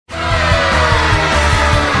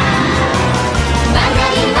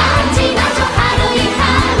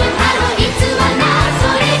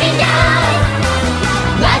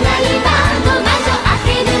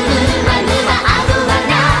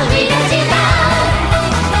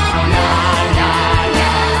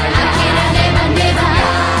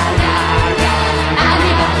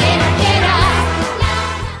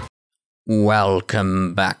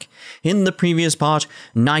Welcome back. In the previous part,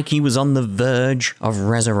 Niike was on the verge of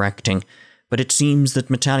resurrecting, but it seems that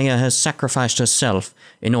Metallia has sacrificed herself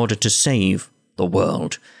in order to save the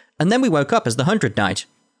world. And then we woke up as the 100 Knight.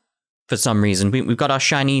 For some reason, we've got our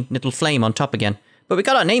shiny little flame on top again. But we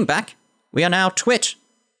got our name back. We are now Twit.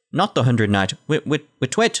 Not the 100 Knight. We're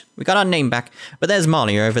Twit. We got our name back. But there's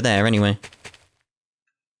Malia over there anyway.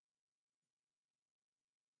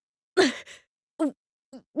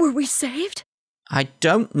 Were we saved? I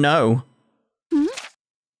don't know. Hmm?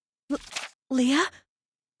 Leah?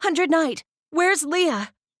 100 Knight, where's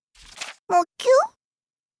Leah? Look,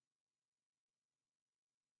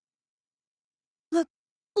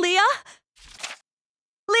 Leah?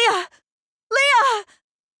 Leah! Leah!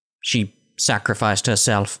 She sacrificed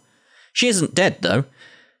herself. She isn't dead, though.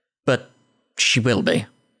 But she will be.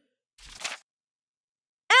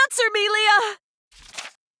 Answer me, Leah!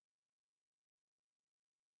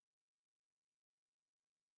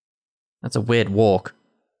 That's a weird walk.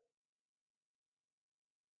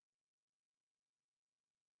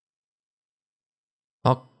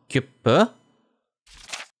 Occupy?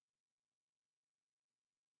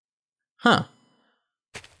 Huh.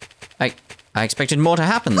 I expected more to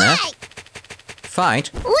happen there.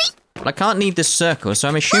 Fight? Well, I can't leave this circle, so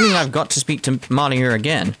I'm assuming I've got to speak to Malia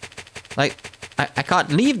again. Like, I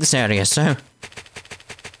can't leave this area, so...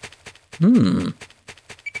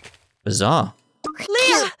 Bizarre.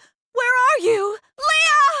 Leah! Where are you?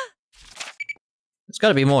 Leah! There's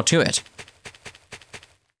gotta be more to it.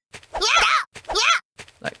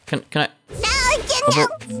 Like, can I...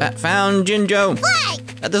 Found Jinjo!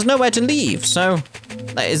 There's nowhere to leave, so...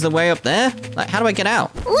 Is the way up there? Like, how do I get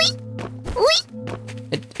out?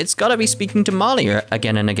 It's gotta be speaking to Malia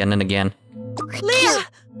again and again and again. Leah!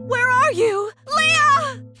 Where are you?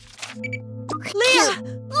 Leah! Leah!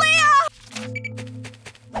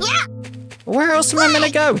 Leah! Where else am I gonna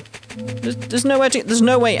go? There's nowhere to... There's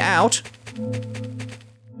no way out.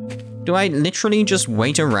 Do I literally just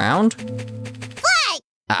wait around?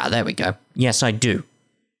 Ah, there we go. Yes, I do.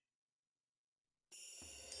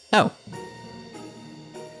 Oh.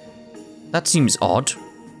 That seems odd.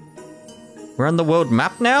 We're on the world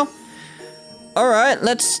map now? Alright,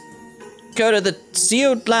 let's go to the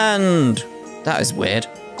sealed land. That is weird.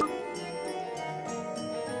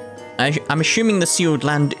 I'm assuming the sealed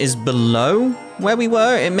land is below where we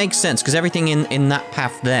were. It makes sense, because everything in that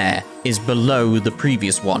path there is below the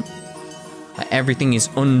previous one. Everything is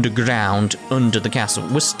underground, under the castle.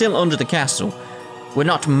 We're still under the castle. We're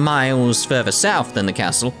not miles further south than the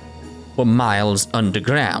castle. We're miles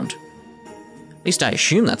underground. At least I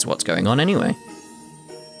assume that's what's going on anyway.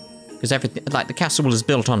 Because everything, like, the castle was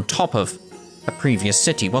built on top of a previous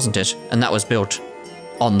city, wasn't it? And that was built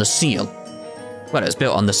on the seal. Well, it was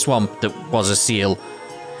built on the swamp that was a seal.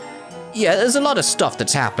 Yeah, there's a lot of stuff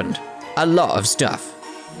that's happened. A lot of stuff.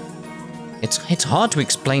 It's hard to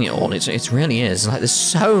explain it all. It really is. Like, there's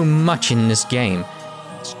so much in this game.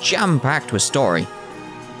 It's jam-packed with story.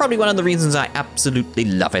 Probably one of the reasons I absolutely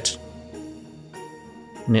love it.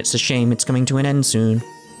 And it's a shame it's coming to an end soon.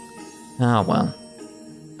 Ah, well.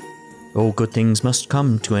 All good things must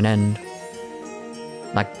come to an end.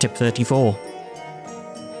 Like tip 34.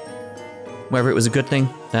 Whether it was a good thing,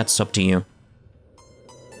 that's up to you.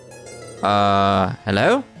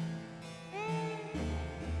 Hello?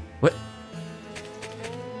 What?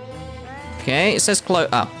 Okay, it says close.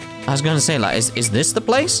 Oh, I was gonna say, like, is this the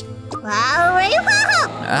place?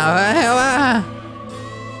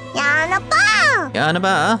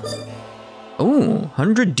 Yanaba. Ooh,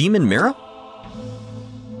 100 demon mirror?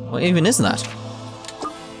 What even is that?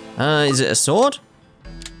 Is it a sword?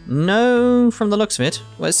 No, from the looks of it.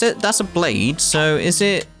 Well, that's a blade, so is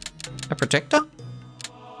it a protector?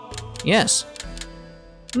 Yes.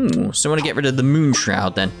 Ooh, so I want to get rid of the moon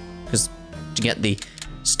shroud then, because to get the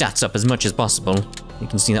stats up as much as possible, you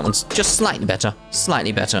can see that one's just slightly better.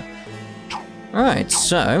 Slightly better. Alright,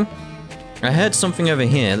 so I heard something over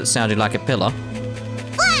here that sounded like a pillar.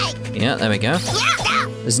 Yeah, there we go.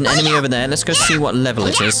 There's an enemy over there. Let's go see what level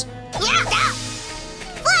it is.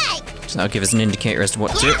 So that'll give us an indicator as to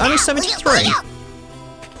what to do. Only 73.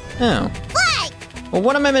 Oh. Well,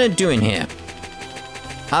 what am I going to do in here?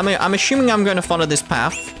 I'm assuming I'm going to follow this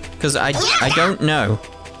path, because I don't know.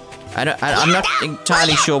 I'm not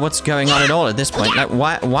entirely sure what's going on at all at this point. Like,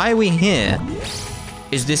 why are we here?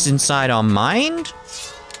 Is this inside our mind?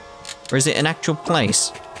 Or is it an actual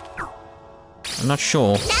place? I'm not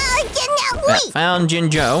sure. Found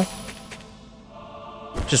Jinjo.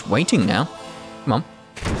 Just waiting now. Come on.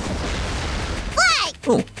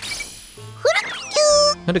 Ooh.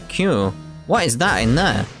 What a cue. What is that in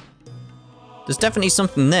there? There's definitely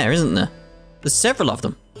something there, isn't there? There's several of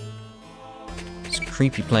them. It's a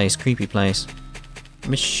creepy place, creepy place.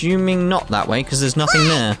 I'm assuming not that way, because there's nothing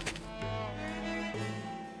there.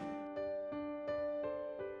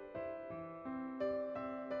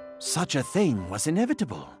 Such a thing was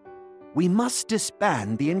inevitable. We must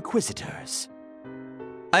disband the Inquisitors.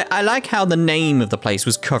 I like how the name of the place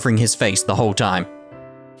was covering his face the whole time.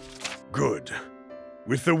 Good.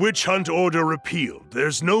 With the witch hunt order repealed,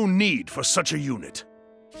 there's no need for such a unit.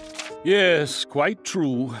 Yes, quite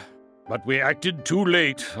true. But we acted too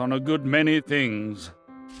late on a good many things.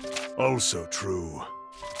 Also true.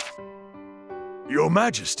 Your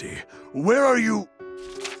Majesty, where are you?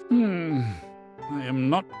 I am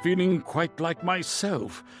not feeling quite like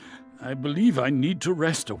myself. I believe I need to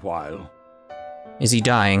rest a while. Is he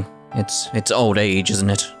dying? It's old age, isn't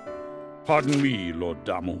it? Pardon me, Lord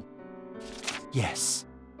Damu. Yes.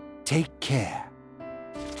 Take care.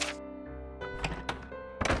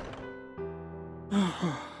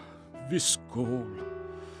 Viscol,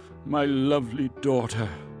 my lovely daughter.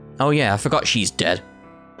 Oh yeah, I forgot she's dead.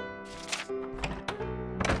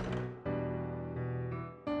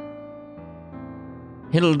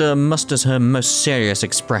 Hilda musters her most serious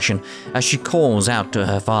expression as she calls out to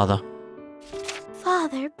her father.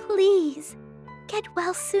 Father, please. Get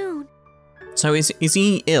well soon. So is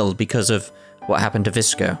he ill because of what happened to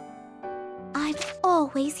Visco? I'm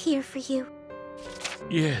always here for you.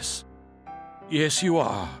 Yes. Yes, you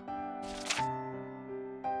are.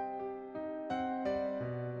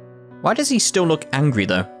 Why does he still look angry,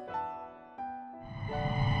 though?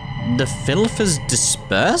 The filth is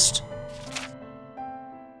dispersed?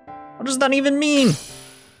 What does that even mean?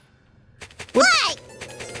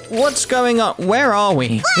 What's going on? Where are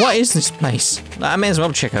we? What is this place? I may as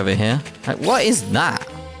well check over here. Like, what is that?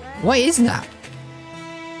 What is that?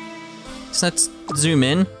 So let's zoom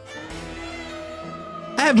in.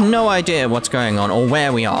 I have no idea what's going on or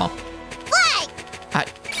where we are.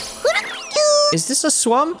 Is this a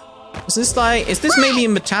swamp? Is this maybe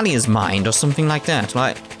in Metallia's mind or something like that?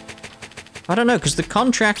 Like, I don't know, because the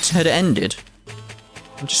contract had ended.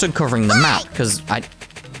 I'm just uncovering the map, because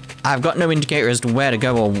I've got no indicator as to where to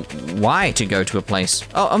go or why to go to a place.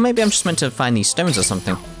 Oh, or maybe I'm just meant to find these stones or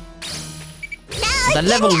something. They're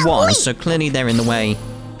level 1, so clearly they're in the way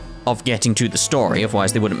of getting to the story,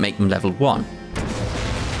 otherwise they wouldn't make them level 1.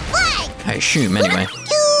 I assume, anyway.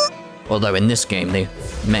 Although in this game they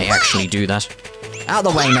may actually do that. Out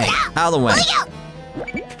of the way, mate. Out of the way.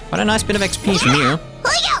 What a nice bit of XP from you.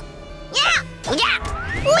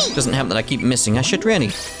 Doesn't help that I keep missing. I should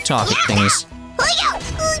really target things.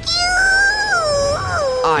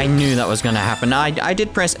 I knew that was going to happen. I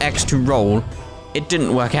did press X to roll. It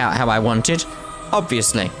didn't work out how I wanted.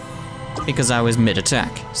 Obviously. Because I was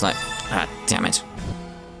mid-attack. It's like, ah, damn it.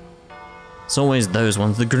 It's always those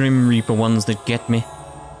ones, the Grim Reaper ones that get me.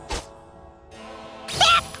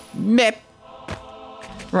 Mep.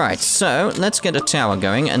 Right, so let's get a tower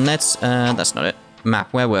going and let's, that's not it.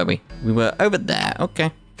 Map, where were we? We were over there,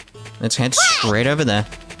 okay. Let's head straight over there.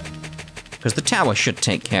 Because the tower should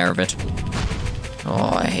take care of it.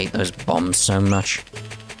 Oh, I hate those bombs so much.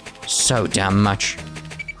 So damn much.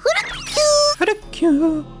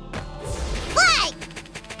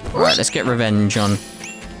 Alright, let's get revenge on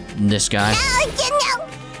this guy.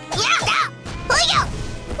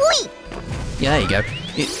 Yeah, there you go.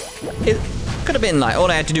 It could have been like,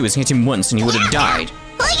 all I had to do was hit him once and he would have died.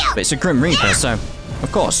 But it's a Grim Reaper, so,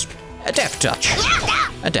 of course, a death touch.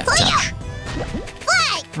 A death touch.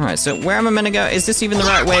 Alright, so where am I meant to go? Is this even the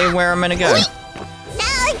right way where I'm meant to go?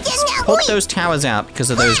 Let's put those towers out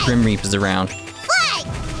because of those Grim Reapers around.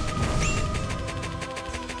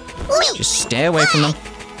 Just stay away from them.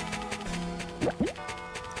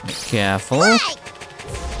 Be careful.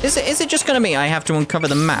 Is it just gonna be I have to uncover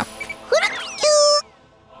the map?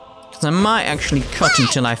 Because I might actually cut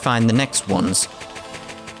until I find the next ones.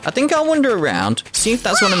 I think I'll wander around, see if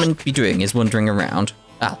that's what I'm meant to be doing, is wandering around.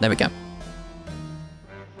 Ah, there we go.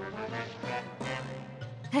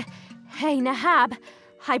 Hey, Nahab,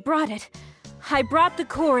 I brought it. I brought the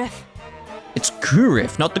Korif. It's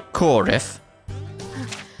Kurif, not the Korif.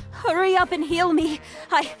 Hurry up and heal me.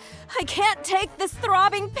 I can't take this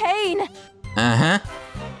throbbing pain. Uh-huh.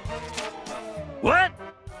 What?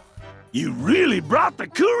 You really brought the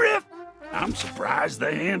Kurif? I'm surprised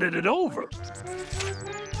they handed it over.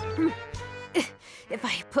 If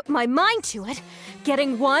I put my mind to it,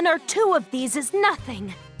 getting 1 or 2 of these is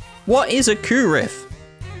nothing. What is a Kurif?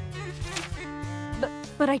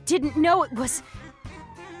 But I didn't know it was...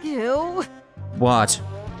 Ew. What?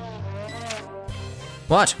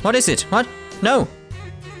 What? What is it? What? No!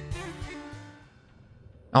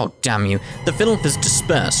 Oh, damn you. The filth is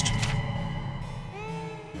dispersed.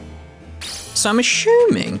 So I'm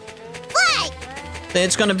assuming that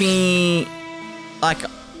it's gonna be like,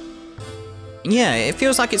 yeah, it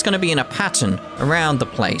feels like it's gonna be in a pattern around the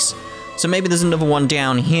place. So maybe there's another one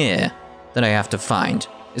down here that I have to find.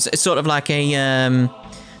 It's sort of like a,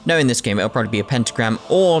 no, in this game it'll probably be a pentagram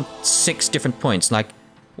or 6 different points, like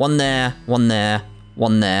one there, one there,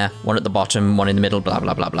 one there, one at the bottom, one in the middle, blah,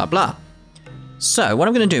 blah, blah, blah, blah. So what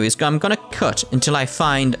I'm gonna do is I'm gonna cut until I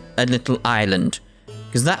find a little island,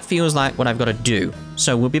 because that feels like what I've got to do.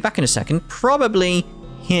 So we'll be back in a second, probably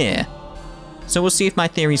here. So we'll see if my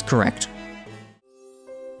theory's correct.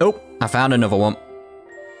 Oh, I found another one.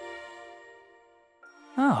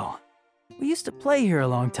 Oh, we used to play here a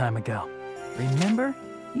long time ago. Remember?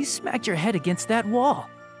 You smacked your head against that wall.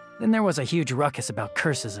 Then there was a huge ruckus about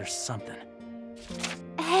curses or something.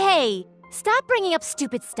 Hey, stop bringing up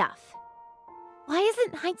stupid stuff. Why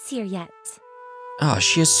isn't Heinz here yet? Oh,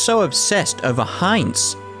 she is so obsessed over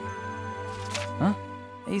Heinz. Huh?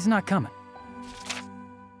 He's not coming.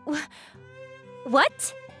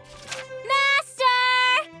 What? Master!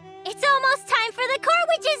 It's almost time for the Court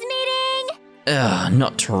Witches meeting! Ugh,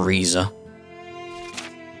 not Teresa.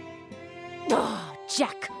 Oh,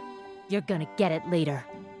 Jack. You're gonna get it later.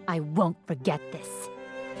 I won't forget this.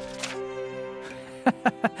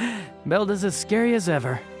 Belda's as scary as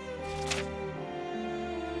ever.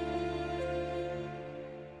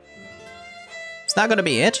 Is that gonna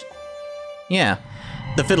be it? Yeah.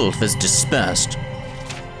 The fiddle has dispersed.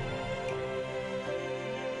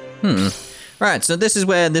 Right, so this is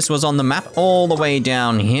where this was on the map, all the way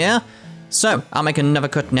down here. So, I'll make another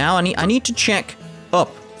cut now. I need to check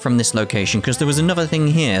up from this location, because there was another thing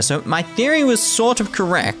here. So, my theory was sort of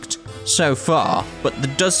correct so far, but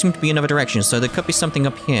there does seem to be another direction, so there could be something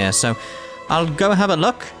up here. So, I'll go have a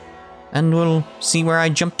look, and we'll see where I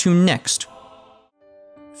jump to next.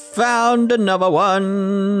 Found another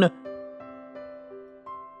one!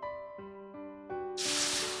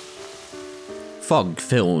 Fog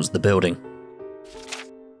fills the building.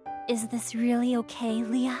 Is this really okay,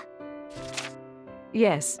 Leah?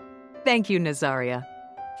 Yes. Thank you, Nazaria.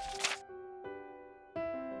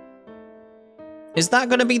 Is that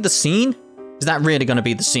gonna be the scene? Is that really gonna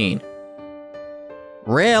be the scene?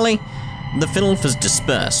 Really? The filth has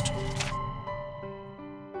dispersed.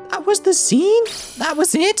 That was the scene? That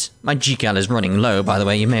was it? My GCal is running low, by the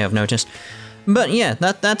way, you may have noticed. But yeah,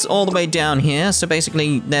 that's all the way down here. So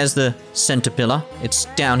basically, there's the center pillar. It's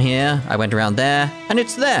down here, I went around there, and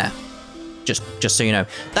it's there. Just so you know.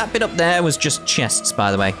 That bit up there was just chests,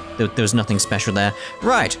 by the way. There was nothing special there.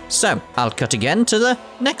 Right, so I'll cut again to the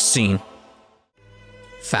next scene.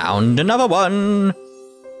 Found another one.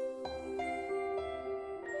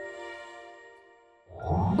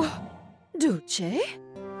 Dulce?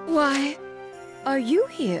 Why are you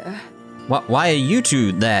here? Why are you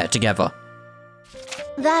two there together?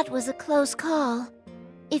 That was a close call.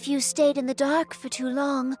 If you stayed in the dark for too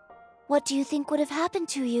long, what do you think would have happened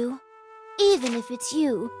to you? Even if it's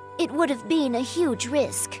you, it would have been a huge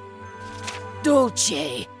risk.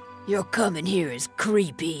 Dulce, your coming here is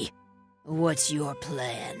creepy. What's your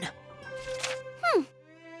plan?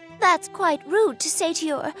 That's quite rude to say to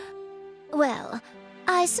your... Well,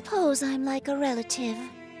 I suppose I'm like a relative.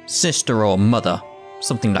 Sister or mother,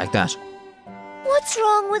 something like that. What's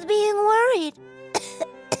wrong with being worried?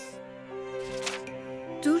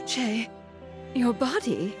 Dulce, your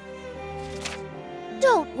body?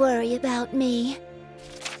 Don't worry about me.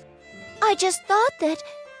 I just thought that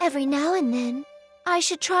every now and then, I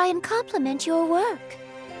should try and compliment your work.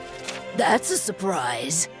 That's a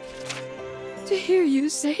surprise. To hear you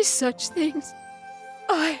say such things,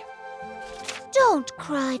 Don't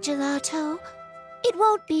cry, Gelato. It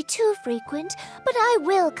won't be too frequent, but I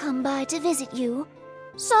will come by to visit you.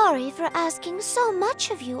 Sorry for asking so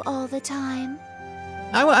much of you all the time.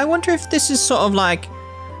 I wonder if this is sort of like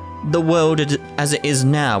the world as it is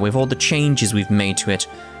now, with all the changes we've made to it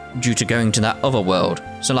due to going to that other world.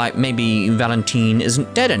 So like maybe Valentine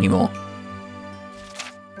isn't dead anymore.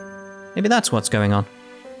 Maybe that's what's going on.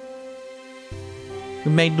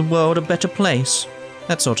 We made the world a better place.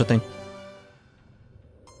 That sort of thing.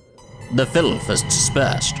 The filth has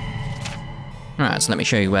dispersed. Alright, so let me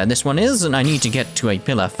show you where this one is, and I need to get to a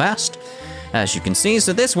pillar fast. As you can see,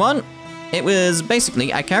 so this one, it was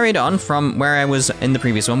basically, I carried on from where I was in the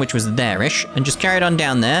previous one, which was there-ish, and just carried on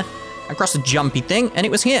down there, across a jumpy thing, and it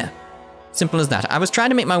was here. Simple as that. I was trying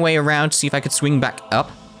to make my way around to see if I could swing back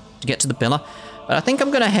up to get to the pillar, but I think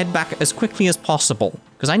I'm going to head back as quickly as possible,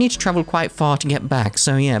 because I need to travel quite far to get back.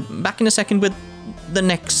 So yeah, back in a second with the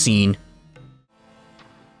next scene.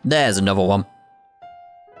 There's another one.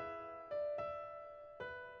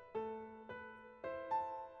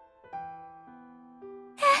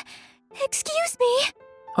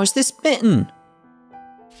 Oh, is this Mitten?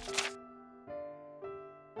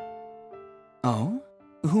 Oh?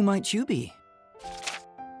 Who might you be?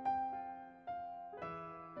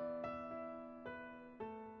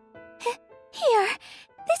 Here,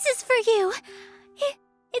 this is for you.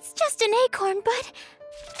 It's just an acorn, but...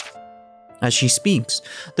 As she speaks,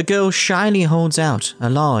 the girl shyly holds out a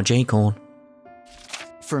large acorn.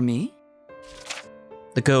 For me?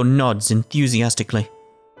 The girl nods enthusiastically.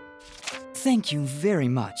 Thank you very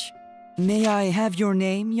much. May I have your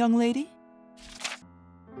name, young lady?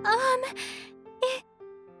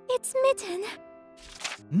 It's Mitten.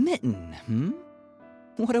 Mitten, hmm?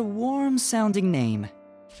 What a warm-sounding name.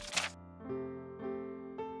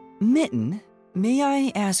 Mitten, may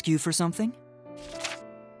I ask you for something?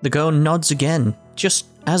 The girl nods again, just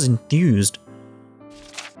as enthused.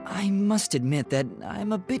 I must admit that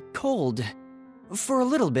I'm a bit cold. For a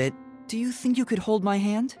little bit, do you think you could hold my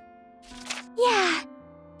hand? Yeah.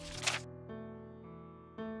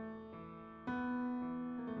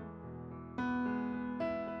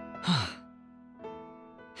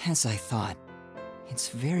 As I thought, it's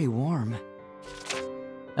very warm.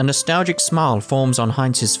 A nostalgic smile forms on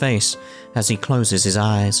Heinz's face as he closes his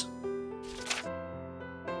eyes.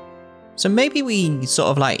 So maybe we sort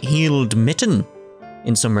of like healed Mitten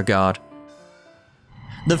in some regard.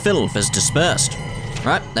 The filth has dispersed.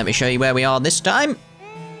 Right, let me show you where we are this time.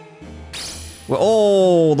 We're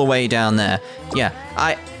all the way down there. Yeah,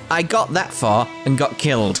 I got that far and got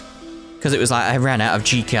killed. Because it was like I ran out of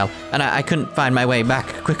G-Cal and I couldn't find my way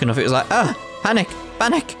back quick enough. It was like, panic,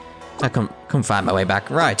 panic. I couldn't find my way back.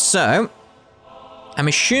 Right, so I'm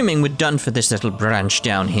assuming we're done for this little branch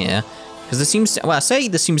down here. Because there seems to, well, I say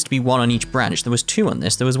there seems to be one on each branch. There was two on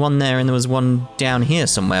this. There was one there and there was one down here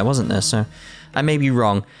somewhere, wasn't there? So I may be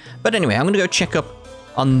wrong. But anyway, I'm going to go check up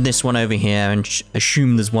on this one over here and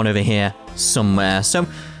assume there's one over here somewhere. So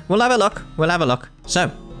we'll have a look. We'll have a look.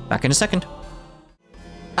 So, back in a second.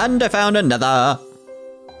 And I found another.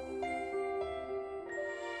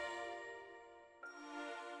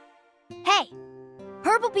 Hey,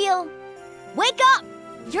 Purple Peel, wake up!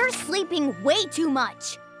 You're sleeping way too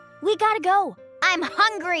much. We gotta go. I'm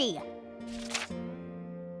hungry.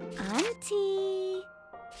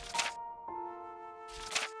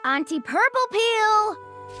 Auntie Purple Peel.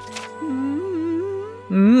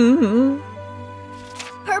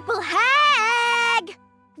 Purple Hag.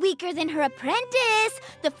 Weaker than her apprentice,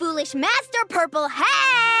 the foolish master Purple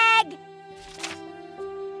Hag.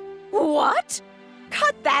 What?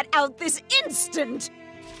 Cut that out this instant!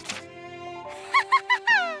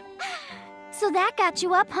 So that got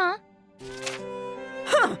you up, huh?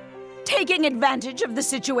 Huh! Taking advantage of the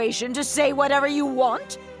situation to say whatever you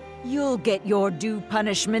want? You'll get your due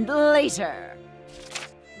punishment later.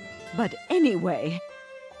 But anyway,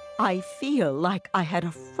 I feel like I had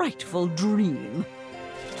a frightful dream.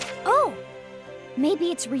 Oh!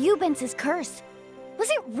 Maybe it's Ryubens's curse.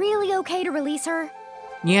 Was it really okay to release her?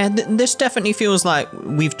 Yeah, this definitely feels like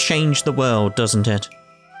we've changed the world, doesn't it?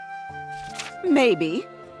 Maybe.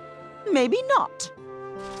 Maybe not.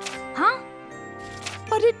 Huh?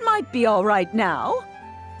 But it might be all right now.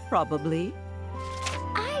 Probably.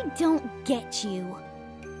 I don't get you.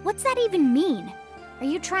 What's that even mean? Are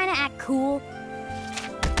you trying to act cool?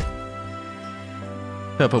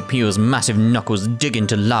 Purple Peel's massive knuckles dig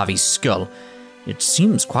into Lavi's skull. It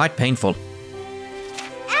seems quite painful.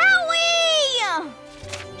 Owie!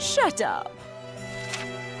 Shut up.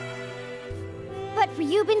 But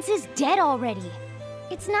Ryubens is dead already.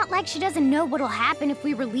 It's not like she doesn't know what'll happen if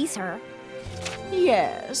we release her.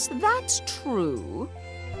 Yes, that's true.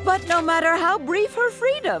 But no matter how brief her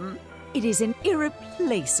freedom, it is an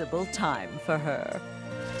irreplaceable time for her.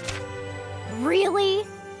 Really?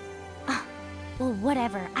 Well,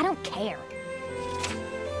 whatever. I don't care.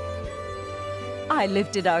 I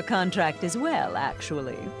lifted our contract as well,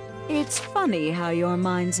 actually. It's funny how your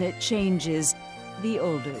mindset changes the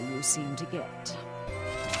older you seem to get.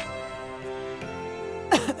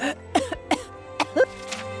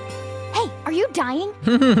 Hey, are you dying?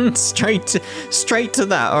 straight to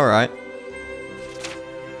that, alright.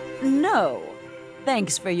 No.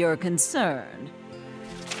 Thanks for your concern.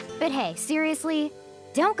 But hey, seriously,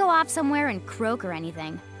 don't go off somewhere and croak or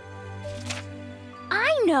anything.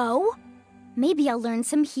 I know! Maybe I'll learn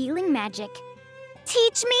some healing magic.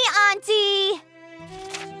 Teach me, Auntie!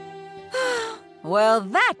 Well,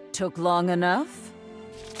 that took long enough.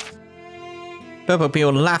 Purple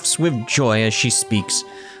Peel laughs with joy as she speaks.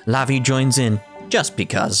 Lavi joins in, just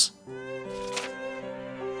because.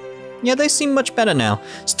 Yeah, they seem much better now.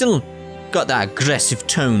 Still got that aggressive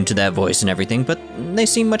tone to their voice and everything, but they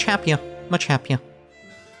seem much happier, much happier.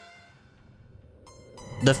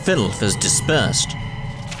 The filth has dispersed.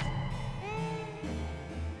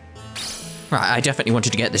 Right, I definitely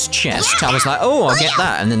wanted to get this chest. I was like, oh, I'll get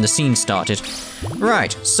that, and then the scene started.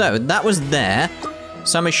 Right, so that was there.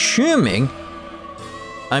 So I'm assuming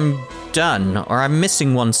I'm done, or I'm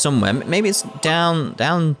missing one somewhere. Maybe it's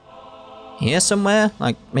down here somewhere?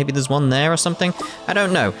 Like, maybe there's one there or something? I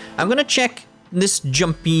don't know. I'm gonna check this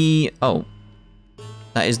jumpy... Oh.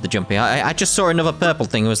 That is the jumpy. I just saw another purple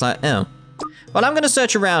thing. It was like, oh. Well, I'm gonna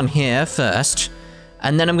search around here first.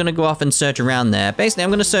 And then I'm gonna go off and search around there. Basically, I'm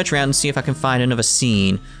gonna search around and see if I can find another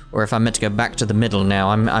scene. Or if I'm meant to go back to the middle now.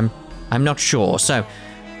 I'm not sure. So,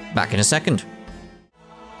 back in a second.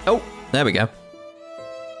 Oh, there we go.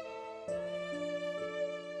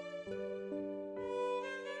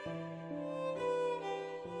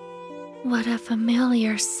 What a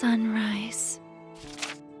familiar sunrise.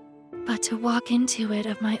 But to walk into it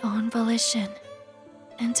of my own volition,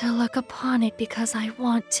 and to look upon it because I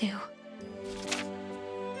want to.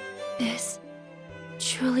 This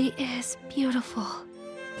truly is beautiful.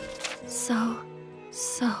 So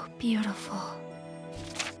beautiful.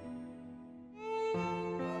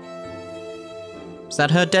 Is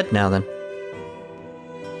that her dead now, then?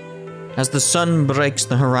 As the sun breaks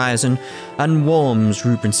the horizon and warms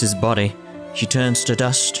Ruben's body, she turns to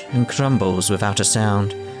dust and crumbles without a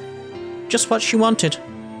sound. Just what she wanted.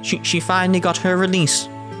 She finally got her release.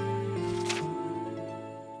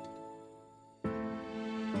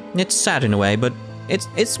 It's sad in a way, but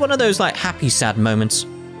it's one of those, like, happy sad moments.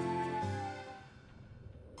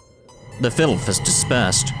 The filth has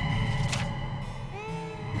dispersed.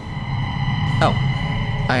 Oh.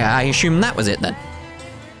 I assume that was it, then.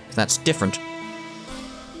 That's different.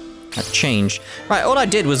 That changed. Right, all I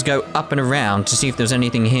did was go up and around to see if there was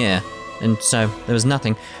anything here. And so, there was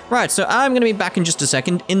nothing. Right, so I'm gonna be back in just a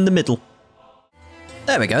second, in the middle.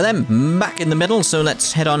 There we go then, back in the middle, so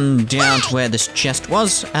let's head on down to where this chest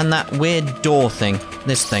was, and that weird door thing,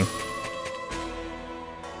 this thing.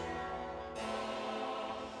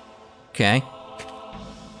 Okay.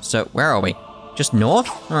 So, where are we? Just north?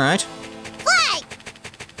 Alright.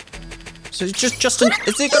 So it's just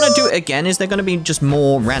is it gonna do it again? Is there gonna be just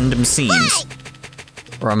more random scenes?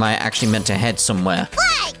 Or am I actually meant to head somewhere?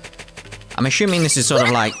 I'm assuming this is sort of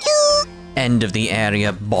like end of the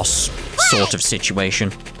area boss sort of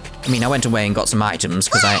situation. I mean, I went away and got some items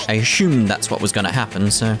because I assumed that's what was gonna happen,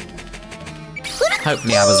 so...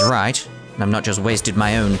 Hopefully I was right, and I've not just wasted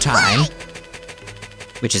my own time.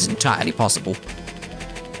 Which is entirely possible.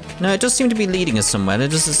 No, it does seem to be leading us somewhere. There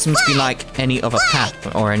doesn't seem to be, like, any other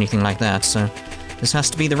path or anything like that, so... This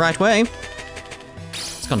has to be the right way.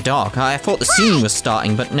 It's gone dark. I thought the scene was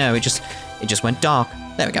starting, but no, it just went dark.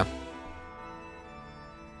 There we go.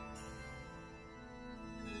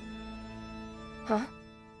 Huh?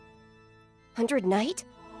 100 Knight?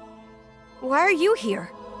 Why are you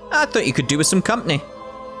here? I thought you could do with some company.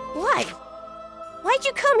 Why? Why'd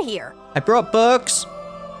you come here? I brought books.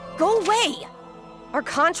 Go away! Our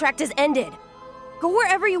contract is ended. Go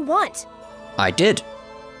wherever you want. I did.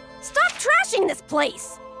 Stop trashing this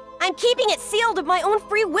place! I'm keeping it sealed of my own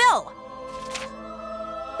free will.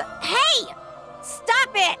 Hey! Stop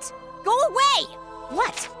it! Go away!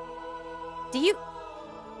 What? Do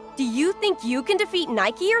you think you can defeat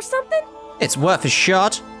Niike or something? It's worth a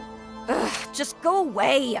shot. Ugh, just go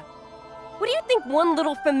away. What do you think one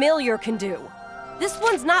little familiar can do? This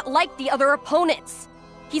one's not like the other opponents.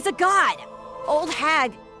 He's a god. Old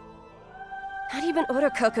hag. Not even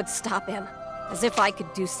Uraka could stop him. As if I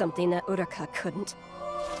could do something that Uraka couldn't.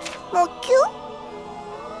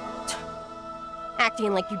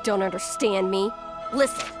 Acting like you don't understand me.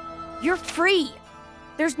 Listen, you're free.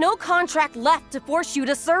 There's no contract left to force you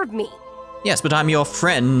to serve me. Yes, but I'm your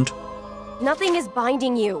friend. Nothing is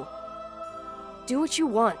binding you. Do what you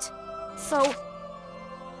want. So...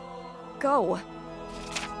 go.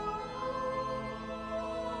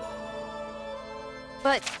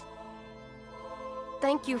 But...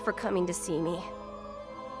 thank you for coming to see me.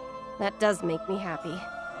 That does make me happy.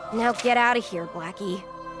 Now get out of here, Blackie.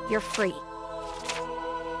 You're free.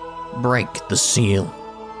 Break the seal.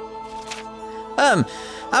 I'm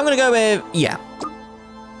gonna go with... yeah.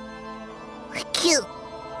 Cute.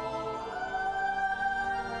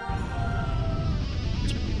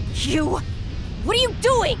 You... what are you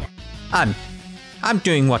doing? I'm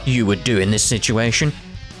doing what you would do in this situation.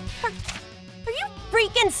 Are you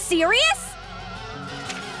freaking serious?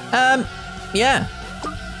 Yeah.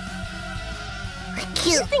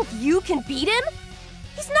 You think you can beat him?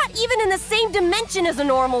 He's not even in the same dimension as a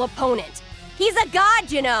normal opponent. He's a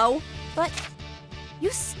god, you know. But you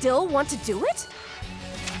still want to do it?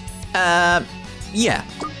 Yeah.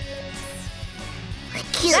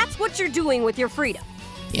 That's what you're doing with your freedom.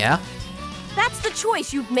 Yeah? That's the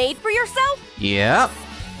choice you've made for yourself? Yeah.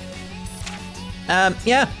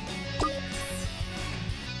 Yeah.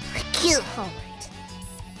 Alright.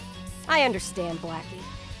 I understand, Blackie.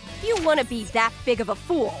 If you want to be that big of a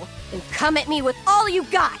fool, then come at me with all you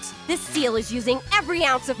got. This seal is using every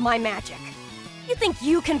ounce of my magic. You think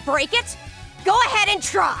you can break it? Go ahead and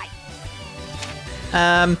try.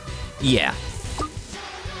 Yeah.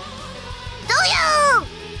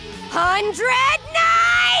 100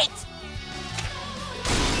 Knight!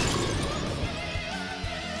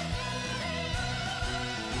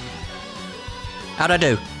 How'd I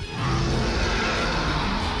do?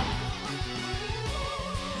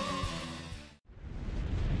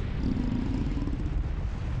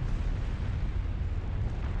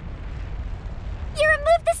 You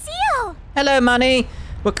removed the seal! Hello, Money.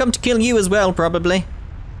 We'll come to kill you as well, probably.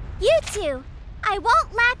 You two. I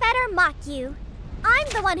won't laugh at or mock you. I'm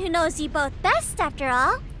the one who knows you both best, after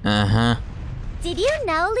all. Uh-huh. Did you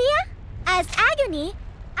know, Leah? As Agony,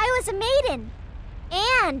 I was a maiden.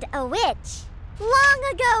 And a witch. Long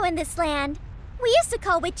ago in this land, we used to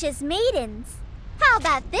call witches maidens. How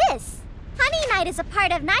about this? Honey Knight is a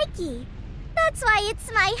part of Niike. That's why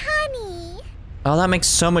it's my honey. Oh, that makes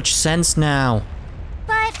so much sense now.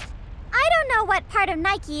 But I don't know what part of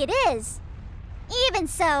Niike it is. Even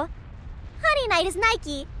so, Honey Knight is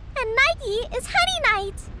Niike, and Niike is Honey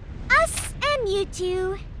Knight. Us and you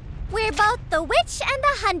two. We're both the Witch and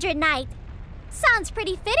the 100 Knight. Sounds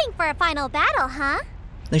pretty fitting for a final battle, huh?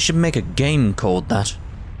 They should make a game called that.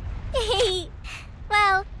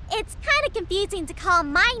 Well, it's kind of confusing to call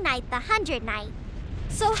my knight the 100 Knight.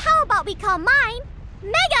 So how about we call mine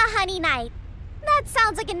Mega Honey Knight? That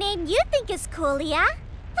sounds like a name you think is cool, Leah.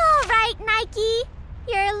 All right, Niike.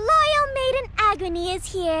 Your loyal maiden Agony is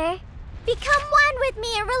here. Become one with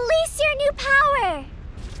me and release your new power.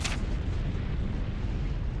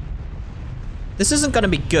 This isn't gonna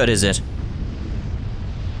be good, is it?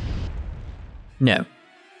 No.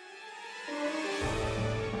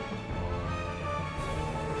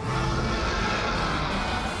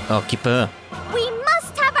 Oh, Keeper. We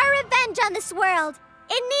must have our revenge on this world.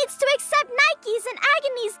 It needs to accept Nike's and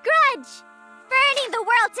Agony's grudge. Burning the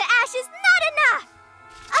world to ash is not enough.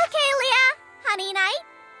 Okay, Leah, Honey Knight.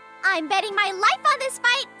 I'm betting my life on this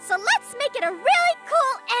fight, so let's make it a really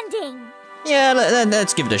cool ending. Yeah,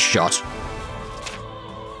 let's give it a shot.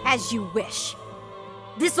 As you wish.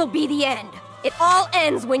 This'll be the end. It all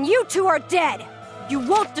ends when you two are dead. You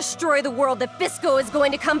won't destroy the world that Fisco is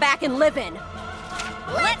going to come back and live in.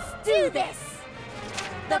 Let's do this!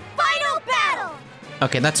 The final battle!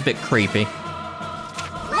 Okay, that's a bit creepy.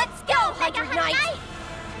 Let's go, 100 Knight!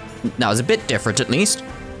 That was a bit different, at least.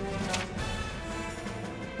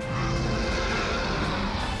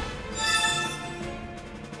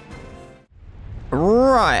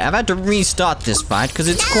 Right, I've had to restart this fight because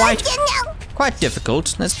it's quite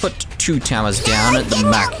difficult. Let's put 2 towers down at the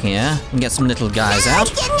back here and get some little guys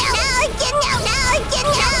out.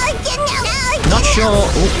 Not sure.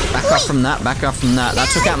 Oh, back off from that, back off from that. That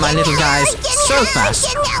took out my little guys so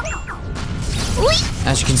fast.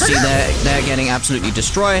 As you can see, they're getting absolutely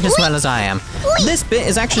destroyed as well as I am. This bit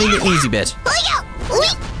is actually the easy bit.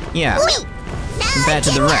 Yeah, compared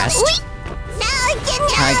to the rest.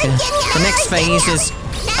 Like, the next phase is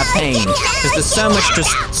a pain, because there's so much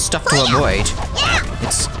just stuff to avoid.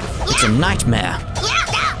 It's a nightmare.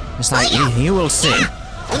 It's like, you will see.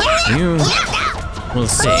 You will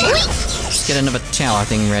see. Let's get another tower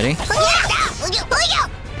thing ready.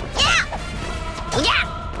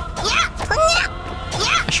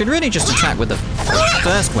 I should really just attack with the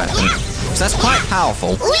first weapon, because that's quite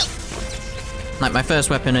powerful. Like my first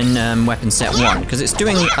weapon in weapon set 1, because it's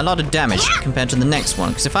doing a lot of damage compared to the next one.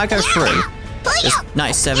 Because if I go through, there's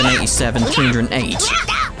 97, 87, 308.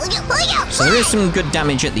 So there is some good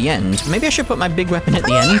damage at the end. Maybe I should put my big weapon at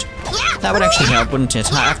the end. That would actually help, wouldn't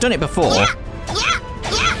it? I've done it before.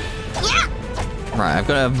 Right, I've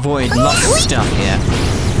got to avoid lots of stuff here.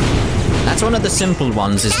 That's one of the simple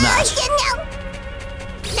ones, is that.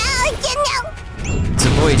 It's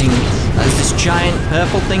avoiding there's this giant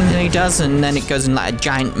purple thing that he does, and then it goes in like a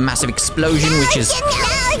giant massive explosion, which is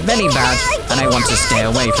very bad, and I want to stay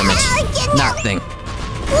away from it. That thing.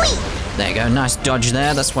 There you go, nice dodge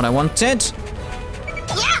there, that's what I wanted.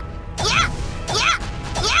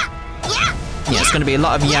 Yeah, it's gonna be a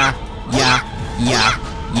lot of yeah.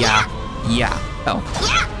 Oh.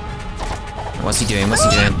 What's he doing, what's he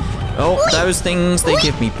doing? Oh, those things, they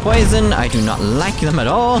give me poison, I do not like them at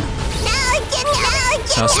all.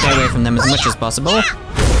 So I'll stay away from them as much as possible.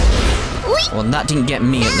 Well, that didn't get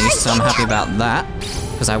me at least, so I'm happy about that.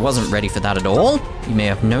 because I wasn't ready for that at all. You may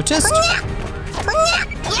have noticed.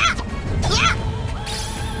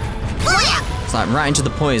 It's like right into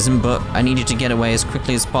the poison, but I needed to get away as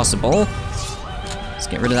quickly as possible. Let's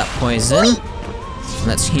get rid of that poison.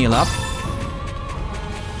 Let's heal up.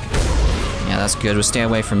 Yeah, that's good. We'll stay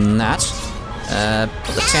away from that.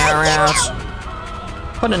 Put the tower out.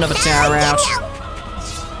 Put another tower out.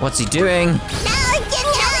 What's he doing?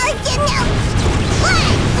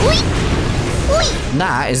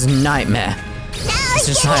 That is a nightmare. It's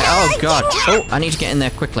just like, oh god. Oh, I need to get in there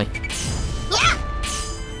quickly.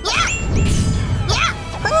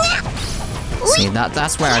 See,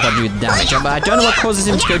 that's where I gotta do the damage. But I don't know what causes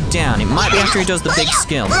him to go down. It might be after he does the big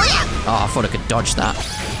skill. Oh, I thought I could dodge that.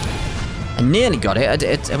 I nearly got it.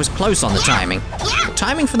 It was close on the timing. The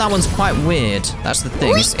timing for that one's quite weird. That's the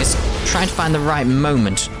thing. It's trying to find the right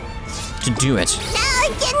moment to do it.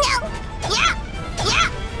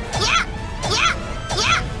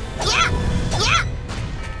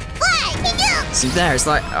 See there, it's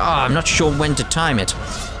like, oh, I'm not sure when to time it.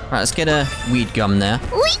 Right, let's get a weed gum there.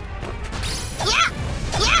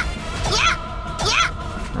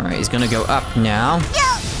 Alright, he's gonna go up now.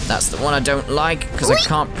 That's the one I don't like, because I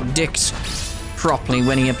can't predict properly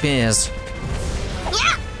when he appears.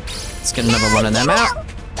 Let's get another one of them out.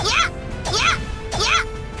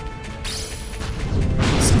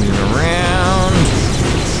 Let's move around.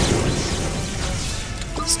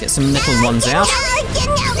 Let's get some little ones out.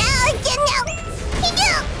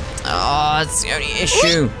 Oh, that's the only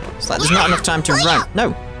issue. It's like there's not enough time to run.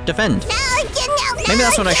 No, defend. Maybe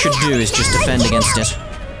that's what I should do, is just defend against it.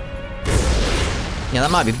 Yeah,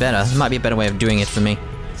 that might be better. That might be a better way of doing it for me.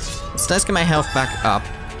 So let's get my health back up.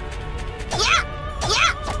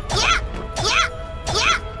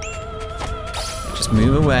 Just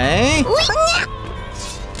move away.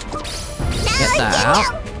 Get that out.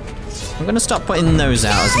 I'm gonna stop putting those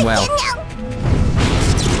out as well.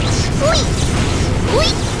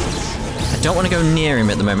 I don't want to go near him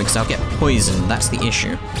at the moment because I'll get poisoned. That's the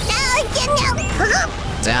issue.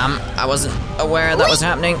 Damn, I wasn't aware that was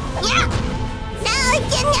happening.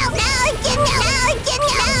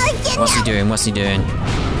 What's he doing? What's he doing?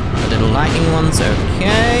 The little lightning one's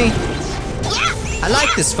okay. I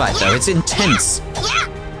like this fight though, it's intense.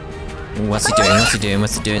 What's he doing? What's he doing?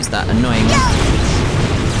 What's he doing? It's that annoying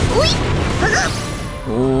one.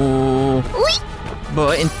 Ooh.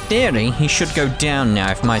 But in theory, he should go down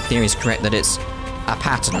now if my theory is correct that it's a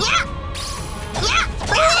pattern.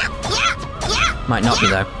 Might not be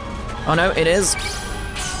though. Oh no, it is.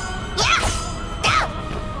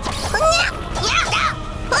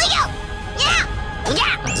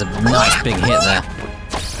 That's a nice big hit there.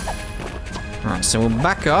 Alright, so we'll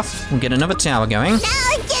back off. We'll get another tower going.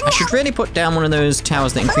 I should really put down one of those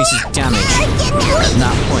towers that increases damage at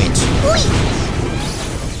that point.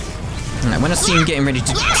 Alright, when I see him getting ready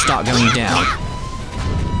to start going down.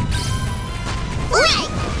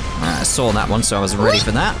 Alright, I saw that one, so I was ready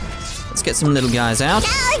for that. Let's get some little guys out.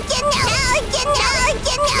 Alright,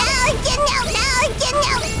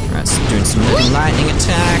 so doing some little lightning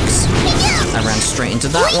attacks. I ran straight into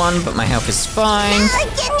that one, but my health is fine.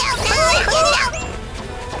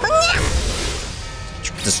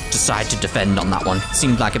 Just decide to defend on that one.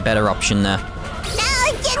 Seemed like a better option there.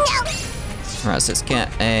 Alright, so let's get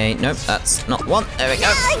a... Nope, that's not one. There we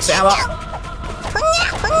go. Tower.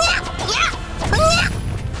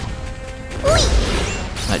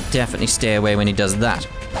 I'd definitely stay away when he does that.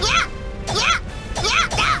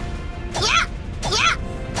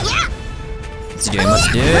 What's he doing? What's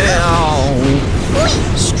he doing?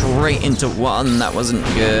 Oh! Straight into one. That wasn't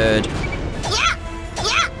good.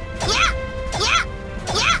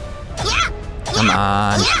 Come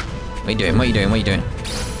on. What are you doing? What are you doing? What are you doing?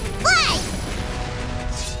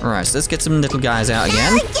 Alright, so let's get some little guys out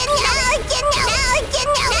again.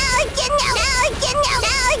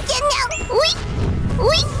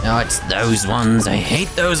 Oh, it's those ones. I hate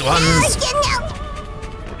those ones.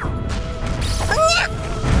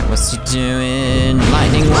 What's he doing?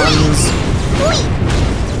 Lightning ones.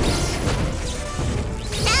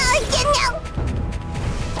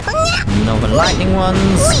 Another lightning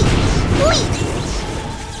ones.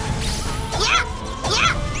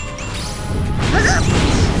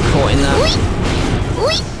 Caught in that.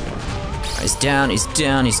 He's down, he's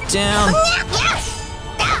down, he's down.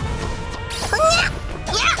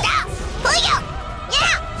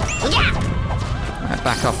 Alright,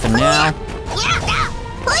 back off for now.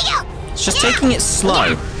 It's just taking it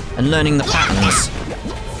slow and learning the patterns.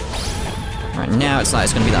 Right, now it's like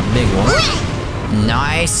it's gonna be that big one.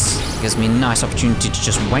 Nice! Gives me a nice opportunity to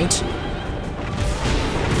just wait.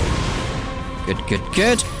 Good, good,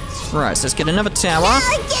 good. Right, so let's get another tower.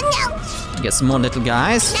 Get some more little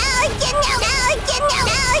guys.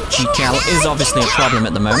 G-Cal is obviously a problem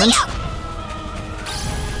at the moment.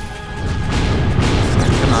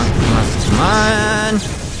 Come on, come on, come on.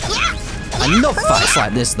 I love fights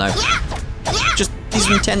like this, though. Just these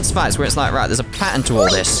intense fights where it's like, right, there's a pattern to all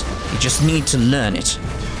this. You just need to learn it.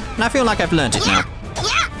 And I feel like I've learned it now.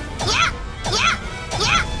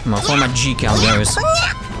 Come on, before my G-Cal goes.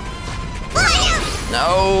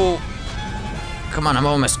 No! Come on, I've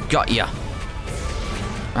almost got you.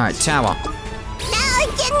 Alright, tower.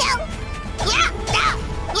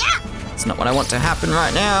 It's not what I want to happen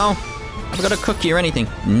right now. Have I got a cookie or anything?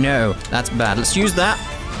 No, that's bad. Let's use that.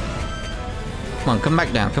 Come on, come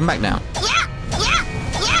back down, come back down.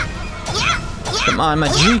 Come on, my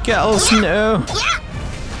G-Cals, no.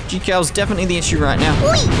 G-Cal's definitely the issue right now.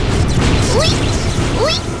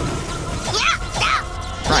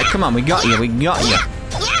 Right, come on, we got you, we got you.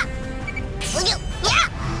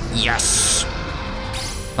 Yes!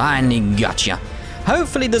 Finally got you.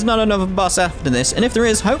 Hopefully there's not another boss after this, and if there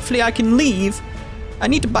is, hopefully I can leave. I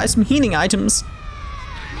need to buy some healing items.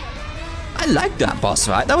 I liked that boss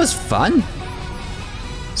fight, that was fun.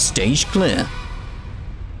 Stage clear.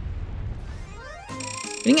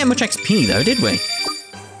 We didn't get much XP though, did we?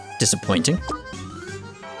 Disappointing.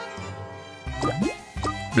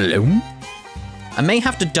 Bloom. I may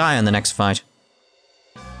have to die on the next fight.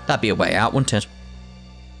 That'd be a way out, wouldn't it?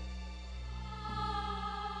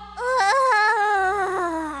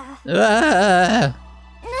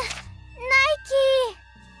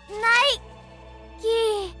 Niike!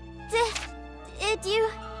 Did you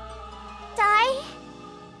die?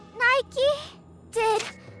 Niike?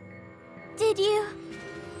 Did you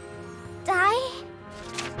die?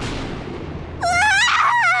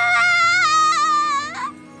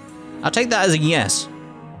 I'll take that as a yes.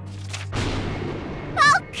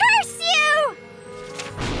 I'll curse you!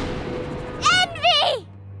 Envy!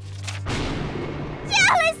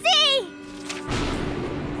 Jealousy!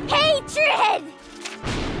 Hatred!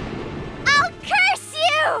 I'll curse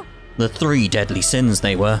you! The 3 deadly sins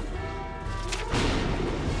they were.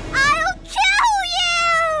 I'll kill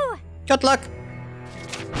you! Good luck.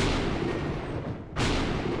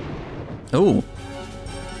 Ooh.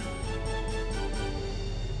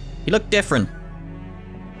 You look different.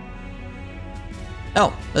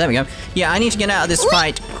 Oh, there we go. Yeah, I need to get out of this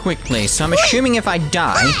fight quickly, so I'm assuming if I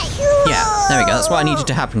die... Yeah, there we go, that's what I needed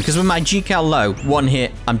to happen, because with my G-Cal low, 1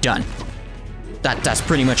 hit, I'm done. That's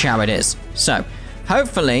pretty much how it is. So,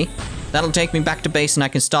 hopefully, that'll take me back to base and I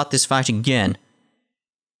can start this fight again.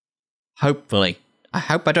 Hopefully. I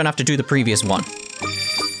hope I don't have to do the previous one.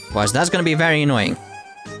 Otherwise, that's going to be very annoying.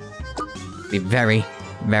 Be very,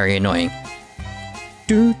 very annoying.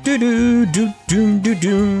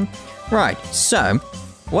 Right, so,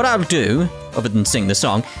 what I'll do, other than sing the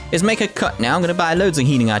song, is make a cut now. I'm going to buy loads of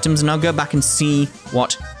healing items and I'll go back and see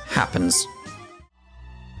what happens.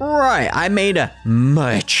 Right, I made a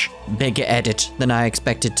much bigger edit than I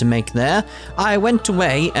expected to make there. I went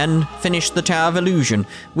away and finished the Tower of Illusion,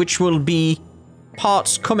 which will be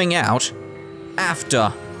parts coming out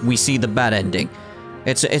after we see the bad ending.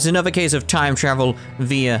 It's another case of time travel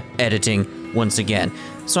via editing once again.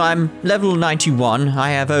 So I'm level 91, I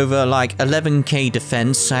have over like 11k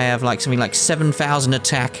defense, I have like something like 7,000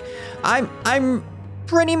 attack. I'm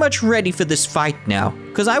pretty much ready for this fight now,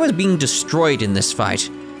 because I was being destroyed in this fight.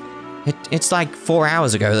 It's like 4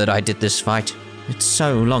 hours ago that I did this fight. It's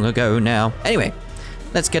so long ago now. Anyway,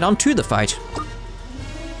 let's get on to the fight.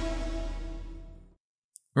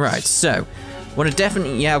 Right, so, want to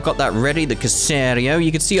definitely, yeah, I've got that ready, the Caserio.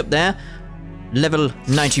 You can see up there, level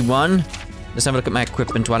 91. Let's have a look at my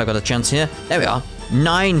equipment while I've got a chance here. There we are,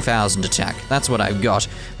 9,000 attack. That's what I've got.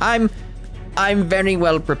 I'm very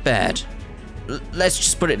well prepared. Let's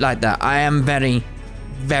just put it like that. I am very,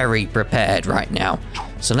 very prepared right now.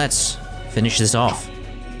 So let's finish this off.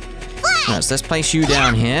 Right, so let's place you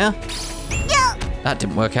down here. That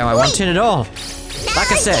didn't work how I wanted at all.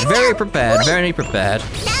 Like I said, very prepared, very prepared.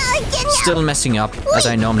 Still messing up, as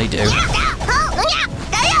I normally do.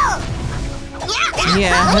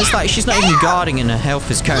 Yeah, it's like she's not even guarding and her health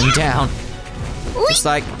is going down. It's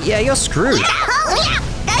like, yeah, you're screwed.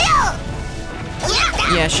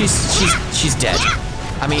 Yeah, she's dead.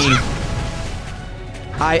 I mean,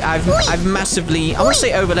 I've massively, I want to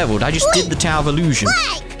say over-leveled. I just did the Tower of Illusion.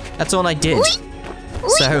 That's all I did.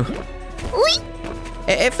 So,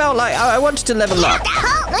 it felt like I wanted to level up.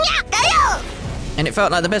 And it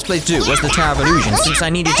felt like the best place to do it was the Tower of Illusion, since I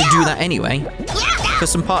needed to do that anyway. For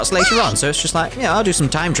some parts later on, so it's just like, yeah, I'll do some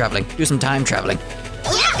time traveling.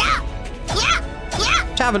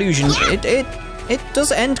 Tower of Illusion, it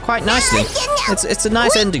does end quite nicely. It's a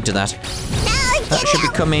nice ending to that. That should be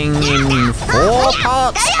coming in 4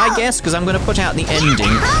 parts, I guess, because I'm going to put out the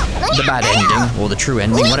ending, the bad ending, or the true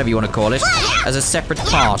ending, whatever you want to call it, as a separate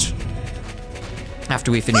part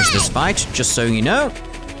after we finish this fight, just so you know.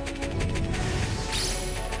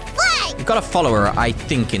 You've got a follower, I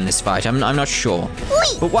think, in this fight. I'm not sure.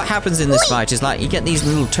 But what happens in this fight is, like, you get these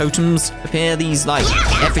little totems appear, these, like,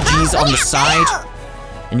 effigies on the side,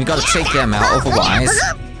 and you've got to take them out, otherwise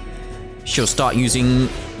she'll start using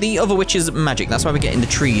the other witch's magic. That's why we're getting the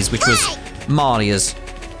trees, which was Malia's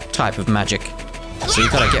type of magic. So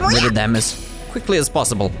you've got to get rid of them as quickly as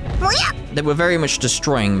possible. They were very much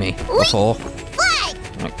destroying me before.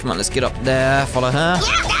 Right, come on, let's get up there, follow her.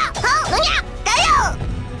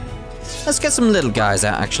 Let's get some little guys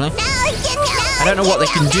out, actually. I don't know what they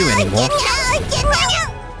can do anymore.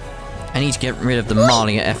 I need to get rid of the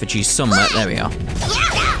Malia effigy somewhere. There we are.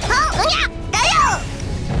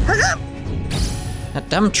 That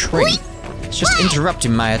damn tree. It's just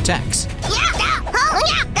interrupting my attacks.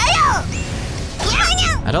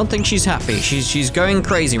 I don't think she's happy. She's going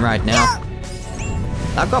crazy right now.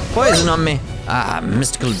 I've got poison on me. Ah,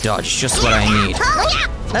 mystical dodge, just what I need.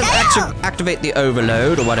 Let's activate the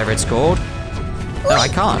overload, or whatever it's called. No, I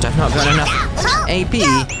can't. I've not got enough AP.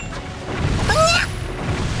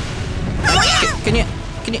 Can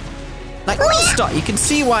you, like, stop. You can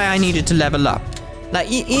see why I needed to level up. Like,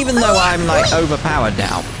 even though I'm, like, overpowered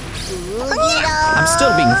now, I'm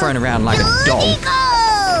still being thrown around like a doll.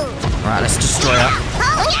 Alright, let's destroy her.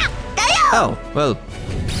 Oh, well.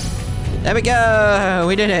 There we go!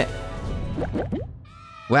 We did it!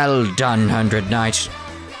 Well done, 100 Knight.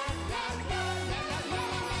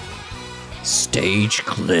 Stage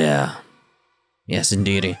clear. Yes,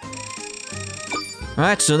 indeedy.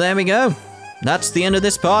 Alright, so there we go. That's the end of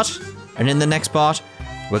this part. And in the next part,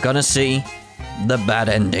 we're gonna see the bad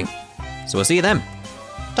ending. So we'll see you then.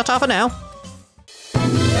 Ta-ta for now.